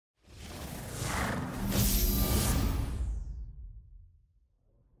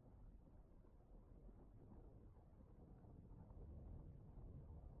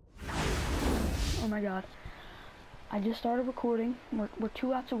my God. I just started recording. We're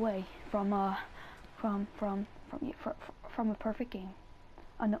 2 outs away from a perfect game.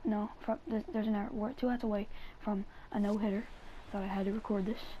 There's an error. We're 2 outs away from a no-hitter. Thought I had to record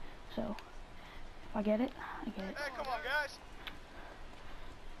this, so if I get it, I get it. Hey, come on, guys.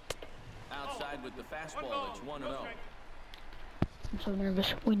 Outside with the fastball, it's 1-0. I'm so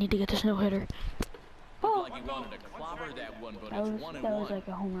nervous. We need to get this no-hitter. Oh! Like he wanted to clobber that one, but it's 1-1. That was like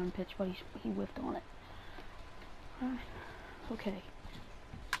a home run pitch, but he whiffed on it. Alright. Okay.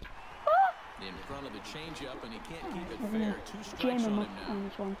 In front of the changeup, and he can't keep it fair. 2 strikes on him now. On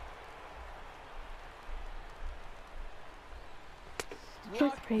this one.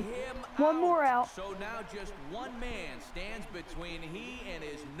 Struck him one more out. So now just one man stands between he and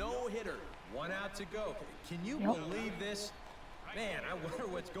his no-hitter. 1 out to go. Can you believe this? Man, I wonder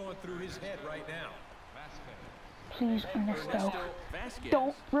what's going through his head right now. Please, Ernesto,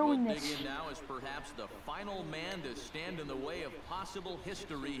 don't ruin this. Big in now is perhaps the final man to stand in the way of possible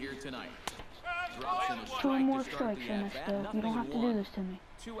history here tonight. Drops in a strike 2 more to start strikes, the Ernesto. at-bat. You don't have to do this to me.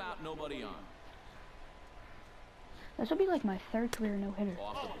 2 out, nobody on. This will be like my 3rd career no-hitter.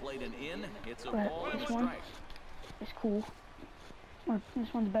 Off the plate and in, it's a But ball and a this one strike. is cool. Or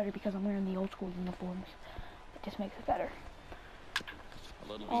this one's better because I'm wearing the old school uniforms. It just makes it better.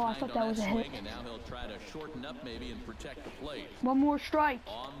 Oh, I thought that was a hit. And now he'll try to shorten up maybe and protect the plate. 1 more strike.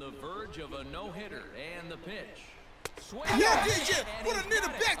 On the verge of a no-hitter and the pitch. Swing. Yeah, DJ, put a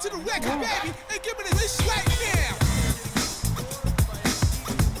nigga back to the record, baby, and give me this right now.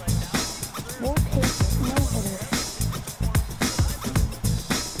 We'll take it. No-hitter.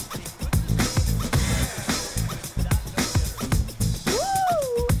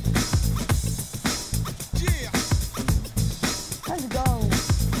 Let's go.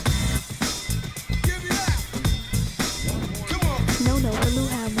 Give me that. Come on. No, Lou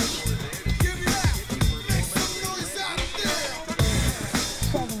Hammers. Give me that. Make some noise out there.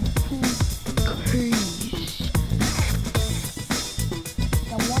 17 degrees.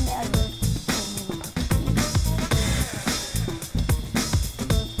 The one ever.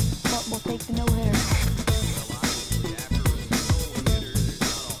 But we'll take the no-hitter.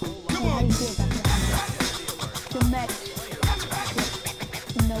 Come on. The Mets